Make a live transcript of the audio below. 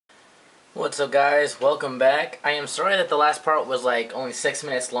What's up, guys? Welcome back. I am sorry that the last part was like only 6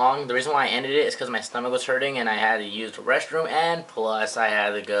 minutes long. The reason why I ended it is because my stomach was hurting and I had to use the restroom, and plus I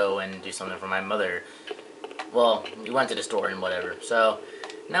had to go and do something for my mother. Well, we went to the store and whatever. So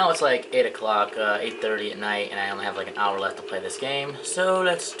now it's like 8 o'clock, 8:30 at night, and I only have like an hour left to play this game. So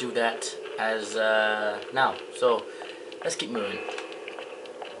let's do that as now. So let's keep moving.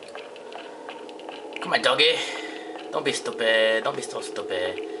 Come on, doggy. Don't be stupid. Don't be so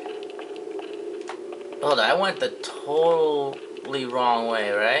stupid. Hold on, I went the totally wrong way,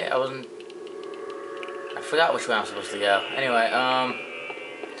 right? I forgot which way I'm supposed to go. Anyway,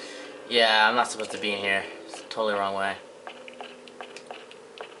 yeah, I'm not supposed to be in here. It's totally wrong way.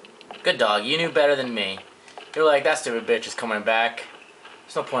 Good dog, you knew better than me. You're like, that stupid bitch is coming back.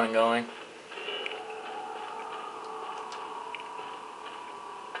 There's no point in going.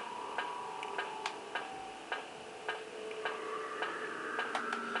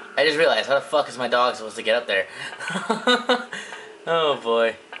 I just realized, how the fuck is my dog supposed to get up there? Oh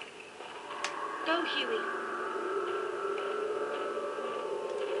boy. Go, Huey.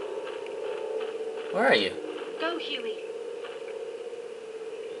 Where are you? Go, Huey.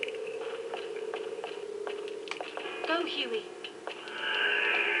 Go, Huey.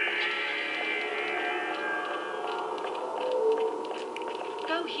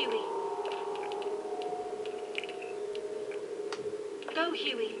 Go, Huey. Go,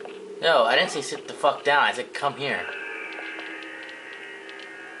 Huey. No, I didn't say sit the fuck down. I said come here.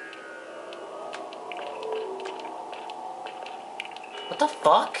 What the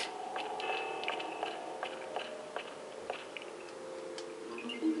fuck?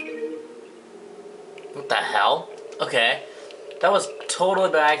 What the hell? Okay. That was totally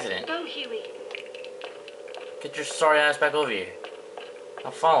by accident. Go, Huey. Get your sorry ass back over here.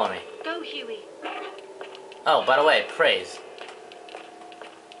 Now follow me. Go, Huey. Oh, by the way, praise.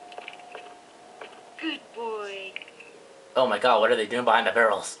 Good boy. Oh my god, what are they doing behind the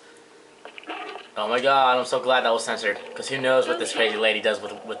barrels? Oh my god, I'm so glad that was censored. Because who knows what this crazy lady does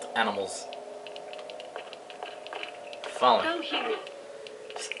with animals. Follow me. Go, Huey.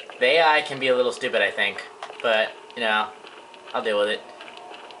 The AI can be a little stupid, I think. But, you know, I'll deal with it.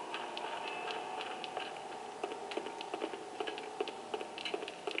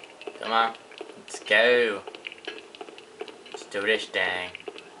 Come on. Let's go. Let's do this thing.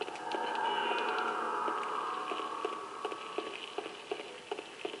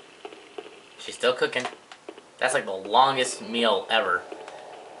 She's still cooking. That's like the longest meal ever.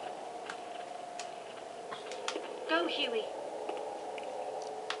 Go, Huey.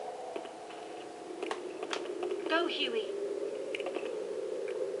 Go, Huey.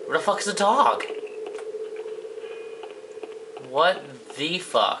 Where the fuck is the dog? What the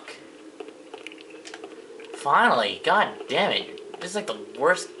fuck? Finally, god damn it. This is like the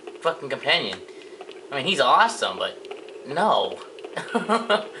worst fucking companion. I mean, he's awesome, but no.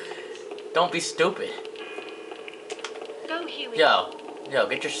 Don't be stupid. Go, Huey. Yo,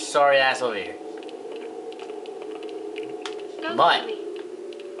 get your sorry ass over here. Go, But Huey.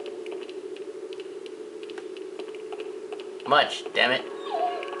 Much, damn it.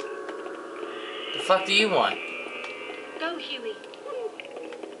 The fuck do you want? Go, Huey.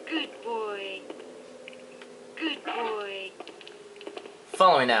 Good boy. Good boy.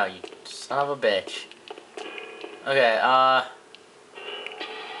 Follow me now, you son of a bitch. Okay,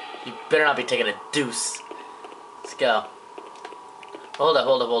 you better not be taking a deuce. Let's go. Hold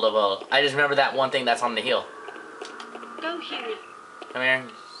up. I just remember that one thing that's on the hill. Go, Huey. Come here,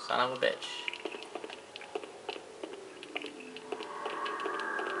 you son of a bitch.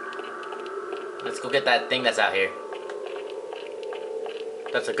 Let's go get that thing that's out here.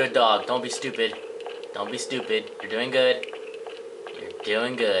 That's a good dog. Don't be stupid. Don't be stupid. You're doing good. You're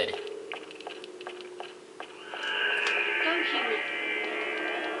doing good. Go, Huey.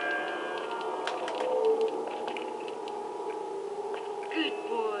 Good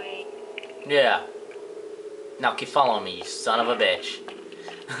boy. Yeah. Now keep following me, you son of a bitch.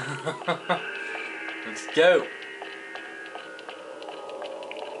 Let's go.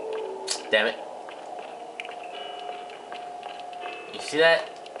 Damn it. You see that?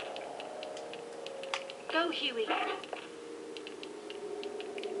 Go, Huey.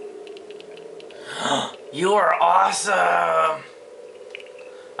 You are awesome!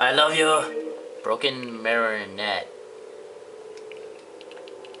 I love you. Broken marionette.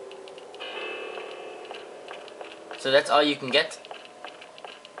 So that's all you can get?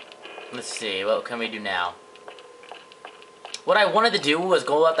 Let's see, what can we do now? What I wanted to do was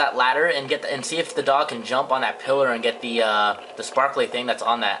go up that ladder and get and see if the dog can jump on that pillar and get the sparkly thing that's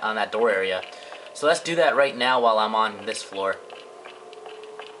on that door area. So let's do that right now while I'm on this floor.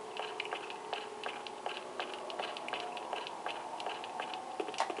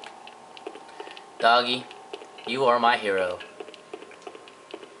 Doggy, you are my hero.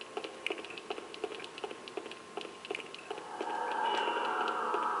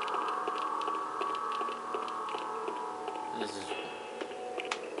 This is...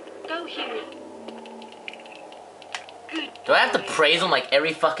 Go, Huey. Good. Do I have to praise him like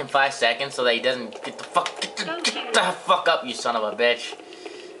every fucking 5 seconds so that he doesn't get the fuck up, you son of a bitch?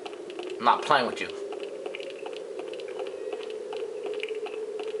 I'm not playing with you.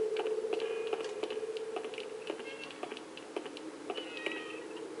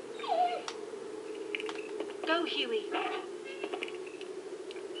 Go, Huey.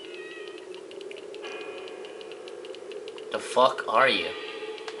 The fuck are you?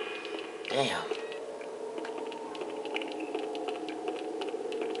 Damn.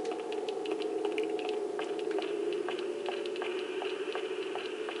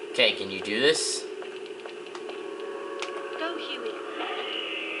 Okay, can you do this? Go, Huey.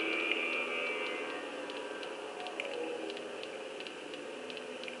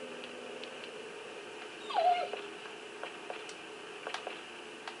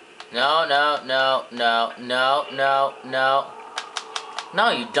 No, no, no, no, no, no, no. No,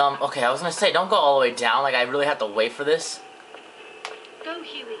 you dumb... Okay, I was gonna say, don't go all the way down. Like, I really have to wait for this. Go,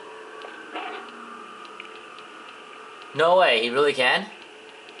 Huey. No way, he really can?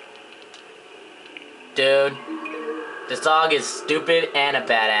 Dude. This dog is stupid and a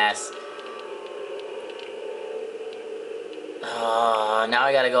badass. Oh, now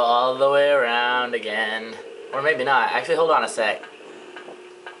I gotta go all the way around again. Or maybe not. Actually, hold on a sec.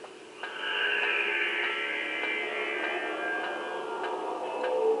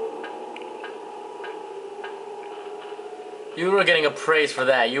 You were getting a praise for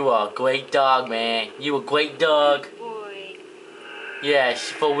that. You are a great dog, man. You a great dog. Good boy. Yeah,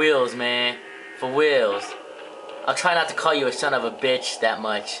 for wheels, man. For wheels. I'll try not to call you a son of a bitch that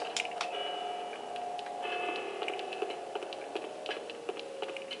much.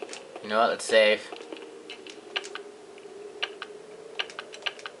 You know what? Let's save.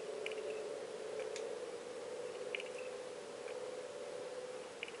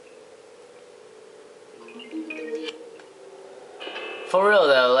 For real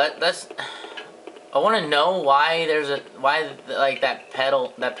though, let's. I want to know why there's like that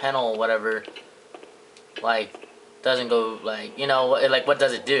pedal, whatever, like doesn't go like like what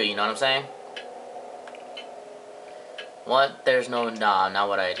does it do? You know what I'm saying? What? There's no knob. Not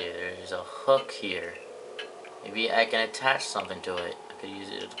what I do. There's a hook here. Maybe I can attach something to it. I could use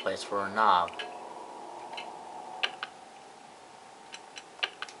it as a place for a knob.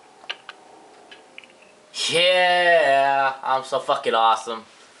 Yeah, I'm so fucking awesome.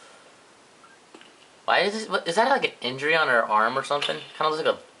 Why is this? What, is that like an injury on her arm or something? Kind of looks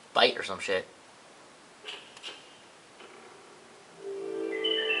like a bite or some shit.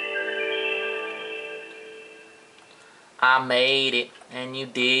 I made it, and you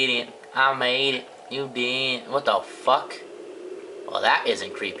didn't. I made it, you didn't. What the fuck? Well, that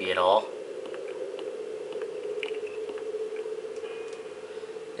isn't creepy at all.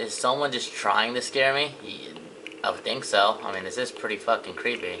 Is someone just trying to scare me? I would think so. I mean, this is pretty fucking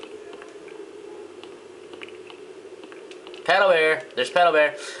creepy. Pedal Bear! There's Pedal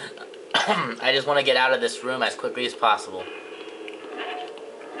Bear! I just want to get out of this room as quickly as possible.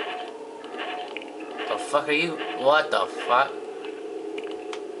 The fuck are you? What the fuck?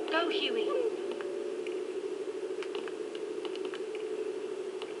 Go, Huey.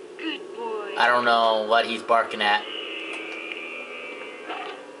 Good boy. I don't know what he's barking at.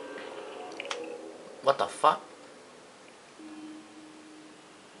 What the fuck?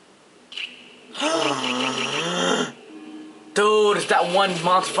 Dude, it's that one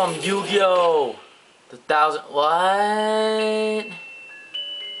monster from Yu-Gi-Oh! The 1000... What?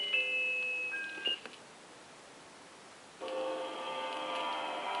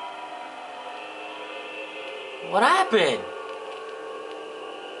 What happened?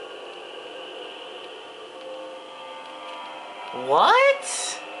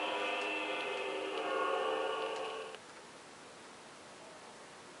 What?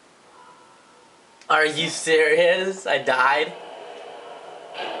 Are you serious? I died?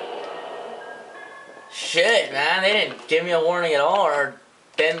 Shit, man. They didn't give me a warning at all, or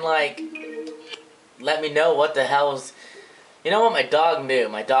didn't, like, let me know what the hell's... You know what? My dog knew.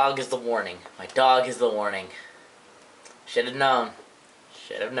 My dog is the warning. My dog is the warning. Should have known.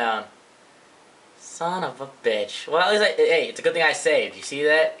 Should have known. Son of a bitch. Well, at least hey, it's a good thing I saved. You see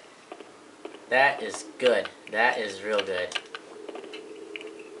that? That is good. That is real good.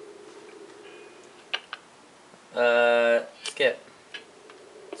 Skip.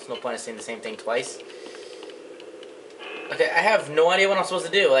 There's no point in saying the same thing twice. Okay, Okay, I have no idea what I'm supposed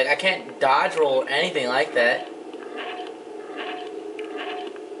to do. Like, I can't dodge roll or anything like that.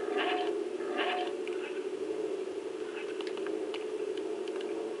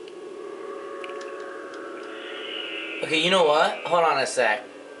 Okay, you know what? Hold on a sec.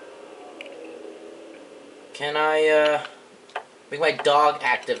 Can I, make my dog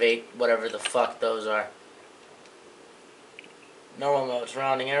activate whatever the fuck those are? Normal mode,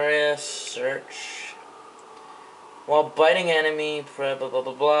 surrounding area, search. While biting enemy, blah blah blah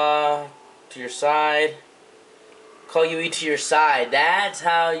blah blah. To your side. Call UE to your side. That's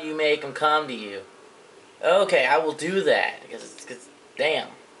how you make them come to you. Okay, I will do that. Because damn.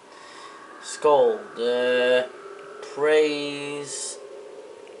 Scold. Praise.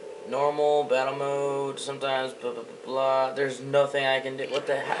 Normal, battle mode, sometimes blah blah blah blah. There's nothing I can do. What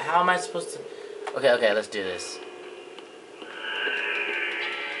the how am I supposed to... Okay, let's do this.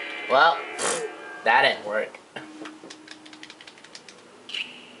 Well, that didn't work.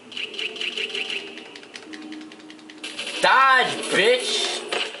 Dodge, bitch!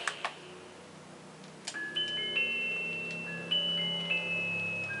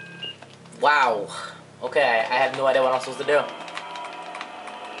 Wow. Okay, I have no idea what I'm supposed to do.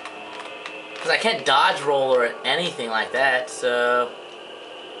 Because I can't dodge roll or anything like that, so...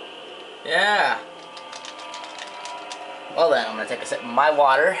 Yeah. Well then, I'm going to take a sip of my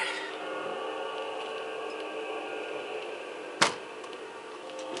water.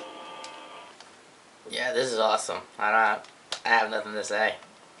 Yeah, this is awesome. I have nothing to say.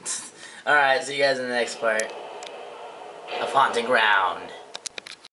 Alright, see you guys in the next part of Haunting Ground.